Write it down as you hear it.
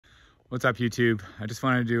What's up, YouTube? I just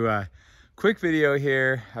wanted to do a quick video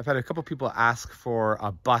here. I've had a couple people ask for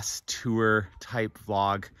a bus tour type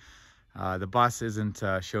vlog. The bus isn't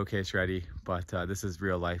showcase ready, but this is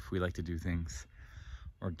real life. We like to do things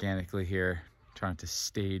organically here, trying to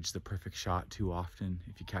stage the perfect shot too often,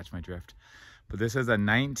 if you catch my drift. But this is a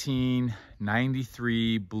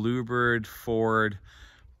 1993 Bluebird Ford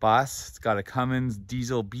bus. It's got a Cummins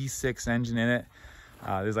diesel B6 engine in it.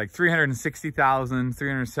 There's like 360,000,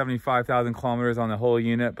 375,000 kilometers on the whole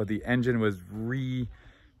unit, but the engine was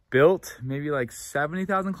rebuilt maybe like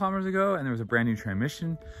 70,000 kilometers ago, and there was a brand new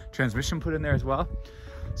transmission put in there as well.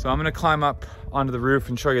 So I'm gonna climb up onto the roof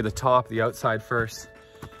and show you the top, the outside first.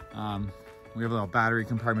 We have a little battery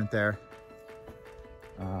compartment there.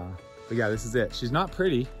 But yeah, this is it. She's not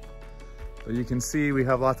pretty, but you can see we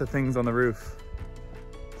have lots of things on the roof.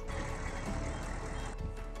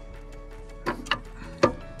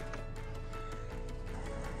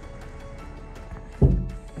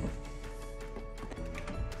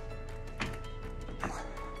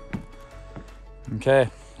 Okay,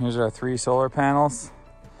 here's our 3 solar panels.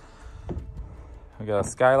 We got a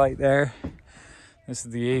skylight there. This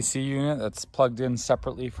is the AC unit that's plugged in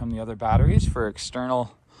separately from the other batteries for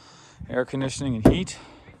external air conditioning and heat.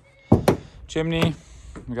 Chimney.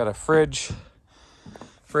 We got a fridge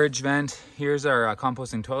vent. Here's our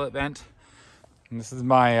composting toilet vent. And this is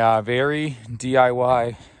my very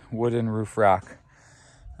DIY wooden roof rack.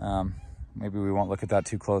 Maybe we won't look at that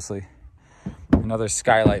too closely. Another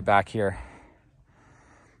skylight back here.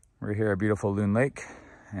 We're here at beautiful Loon Lake,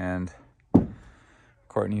 and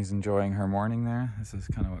Courtney's enjoying her morning there. This is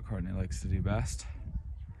kind of what Courtney likes to do best.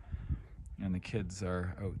 And the kids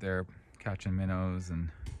are out there catching minnows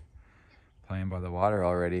and playing by the water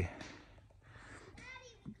already.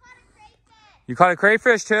 You caught a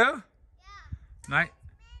crayfish too? Yeah. Nice.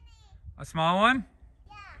 A small one?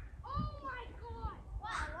 Yeah. Oh my God. Wow,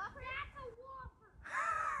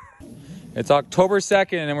 that's a whopper. It's October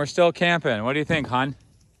 2nd and we're still camping. What do you think, hon?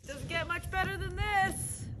 Doesn't get much better than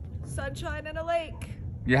this. Sunshine and a lake.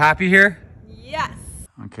 You happy here? Yes.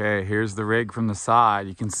 Okay, here's the rig from the side.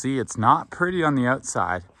 You can see it's not pretty on the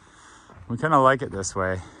outside. We kind of like it this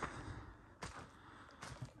way.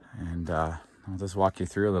 And I'll just walk you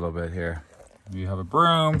through a little bit here. You have a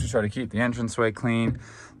broom to try to keep the entranceway clean.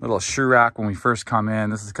 Little shoe rack when we first come in.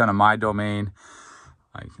 This is kind of my domain.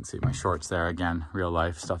 You can see my shorts there again. Real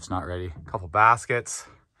life, stuff's not ready. A couple baskets.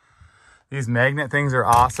 These magnet things are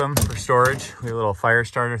awesome for storage. We have a little fire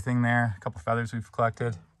starter thing there. A couple feathers we've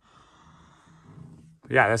collected.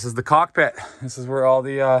 But yeah, this is the cockpit. This is where all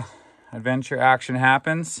the adventure action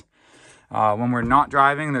happens. When we're not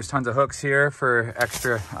driving, there's tons of hooks here for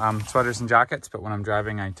extra sweaters and jackets. But when I'm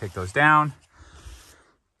driving, I take those down.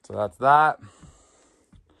 So that's that.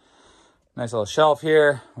 Nice little shelf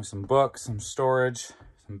here with some books, some storage,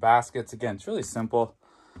 some baskets. Again, it's really simple.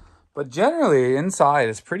 But generally, inside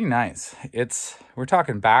is pretty nice. We're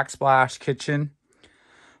talking backsplash kitchen.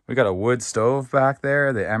 We got a wood stove back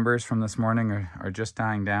there. The embers from this morning are just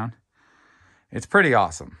dying down. It's pretty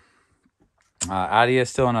awesome. Addie is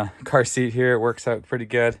still in a car seat here. It works out pretty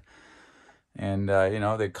good. And, you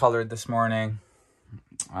know, they colored this morning.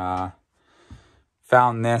 Found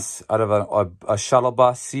this out of a shuttle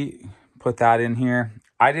bus seat. Put that in here.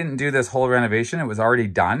 I didn't do this whole renovation. It was already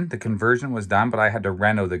done. The conversion was done, but I had to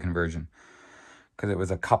reno the conversion because it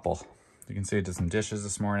was a couple. You can see I did some dishes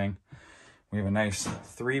this morning. We have a nice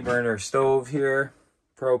 3-burner stove here.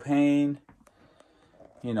 Propane.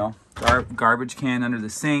 You know, garbage can under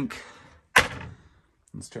the sink.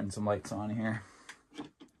 Let's turn some lights on here.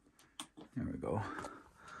 There we go.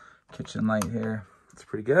 Kitchen light here. It's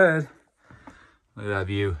pretty good. Look at that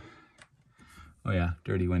view. Oh yeah,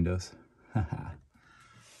 dirty windows.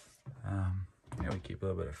 Yeah, we keep a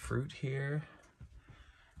little bit of fruit here.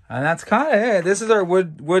 And that's kind of it. This is our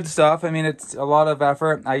wood stuff. I mean, it's a lot of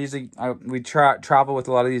effort. We travel with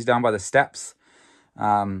a lot of these down by the steps.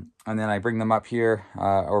 And then I bring them up here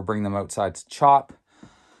or bring them outside to chop.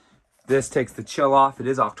 This takes the chill off. It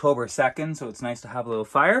is October 2nd, so it's nice to have a little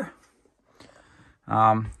fire.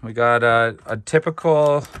 We got a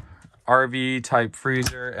typical RV type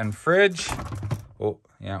freezer and fridge. Oh,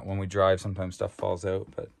 yeah, when we drive, sometimes stuff falls out,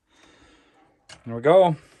 but there we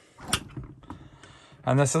go.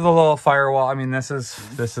 And this is a little firewall. I mean, this is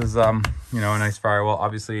you know, a nice firewall.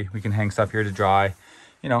 Obviously, we can hang stuff here to dry.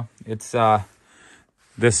 You know, it's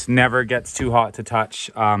this never gets too hot to touch.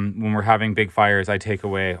 When we're having big fires, I take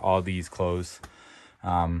away all these clothes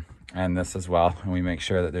and this as well, and we make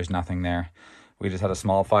sure that there's nothing there. We just had a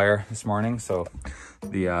small fire this morning, so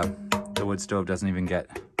the wood stove doesn't even get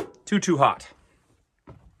too hot.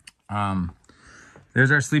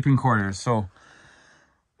 There's our sleeping quarters. So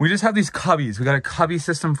we just have these cubbies. We got a cubby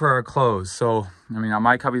system for our clothes. So, I mean,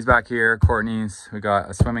 my cubby's back here, Courtney's. We got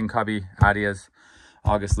a swimming cubby, Adia's,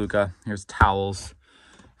 August, Luca. Here's towels.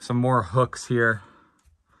 Some more hooks here.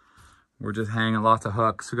 We're just hanging lots of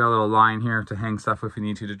hooks. We got a little line here to hang stuff if we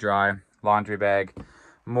need to dry. Laundry bag.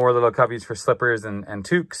 More little cubbies for slippers and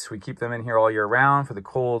toques. We keep them in here all year round for the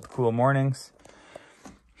cold, cool mornings.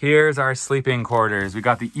 Here's our sleeping quarters. We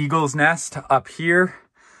got the eagle's nest up here.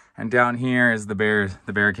 And down here is the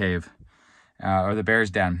bear cave, or the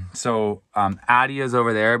bear's den. So Adia's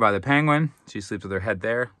over there by the penguin. She sleeps with her head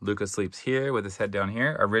there. Luca sleeps here with his head down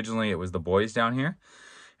here. Originally, it was the boys down here.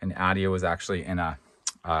 And Adia was actually in a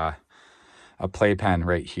playpen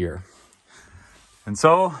right here. And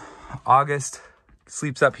so August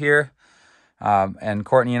sleeps up here. And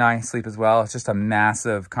Courtney and I sleep as well. It's just a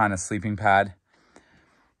massive kind of sleeping pad.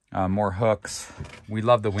 More hooks. We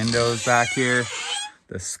love the windows back here.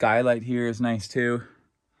 The skylight here is nice too.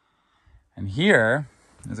 And here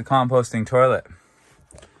is a composting toilet.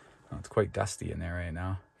 Oh, it's quite dusty in there right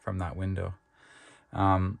now from that window.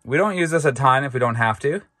 We don't use this a ton if we don't have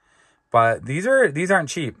to, but these aren't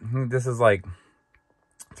cheap. This is like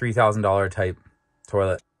 $3,000 type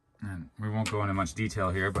toilet. And we won't go into much detail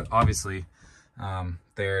here, but obviously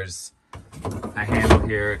there's a handle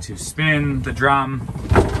here to spin the drum.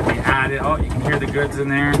 We added, oh, you can hear the goods in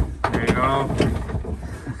there. There you go.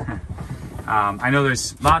 I know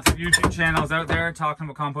there's lots of YouTube channels out there talking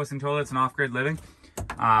about composting toilets and off-grid living.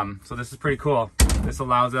 So this is pretty cool. This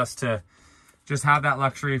allows us to just have that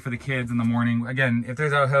luxury for the kids in the morning. Again, if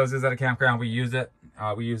there's outhouses at a campground, we use it.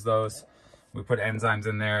 We use those. We put enzymes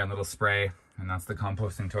in there and little spray, and that's the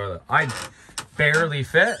composting toilet. I barely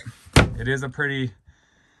fit. It is a pretty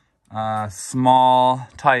small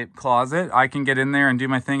type closet. I can get in there and do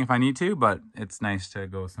my thing if I need to, but it's nice to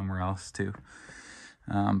go somewhere else too.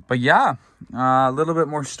 But yeah, a little bit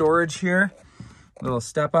more storage here, little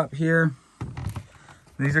step up here.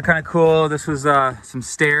 These are kind of cool. This was some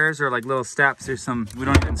stairs or like little steps. There's some, we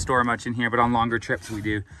don't even store much in here, but on longer trips we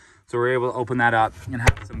do. So we're able to open that up and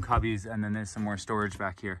have some cubbies, and then there's some more storage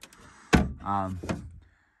back here.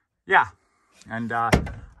 Yeah, and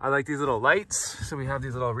I like these little lights. So we have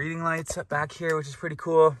these little reading lights up back here, which is pretty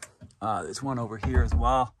cool. There's one over here as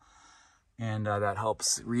well. And that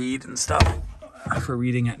helps read and stuff for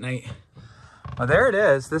reading at night. Well, there it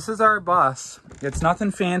is. This is our bus. It's nothing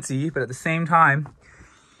fancy, but at the same time,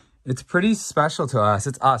 it's pretty special to us.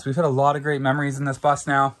 It's us. We've had a lot of great memories in this bus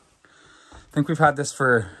now. I think we've had this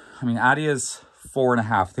for, I mean, Adia's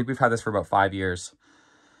 4.5. I think we've had this for about 5 years.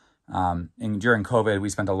 And during COVID, we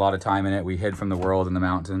spent a lot of time in it. We hid from the world in the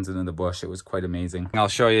mountains and in the bush. It was quite amazing. I'll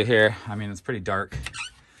show you here. I mean, it's pretty dark.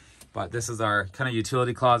 But this is our kind of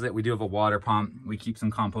utility closet. We do have a water pump. We keep some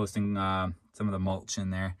composting, some of the mulch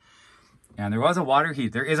in there. And there was a water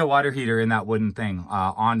heater. There is a water heater in that wooden thing,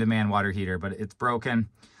 on-demand water heater, but it's broken.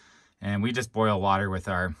 And we just boil water with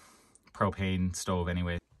our propane stove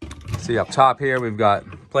anyway. See up top here, we've got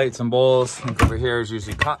plates and bowls. I think over here is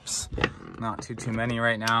usually cups. Not too many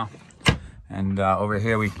right now. And over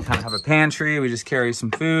here we kind of have a pantry. We just carry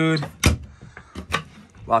some food.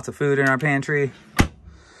 Lots of food in our pantry.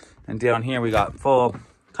 And down here we got full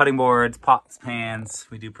cutting boards, pots, pans.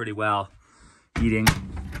 We do pretty well eating.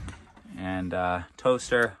 And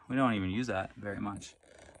toaster. We don't even use that very much,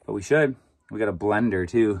 but we should. We got a blender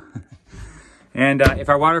too. And if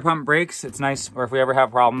our water pump breaks, it's nice, or if we ever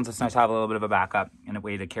have problems, it's nice to have a little bit of a backup and a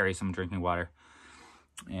way to carry some drinking water.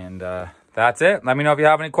 And that's it. Let me know if you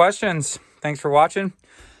have any questions. Thanks for watching.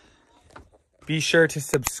 Be sure to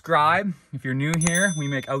subscribe if you're new here. We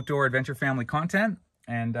make outdoor adventure family content.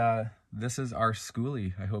 And this is our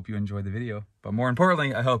Skoolie. I hope you enjoyed the video. But more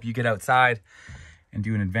importantly, I hope you get outside and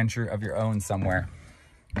do an adventure of your own somewhere.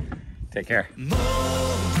 Take care. More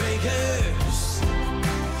breakers,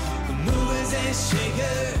 movers and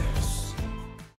shakers.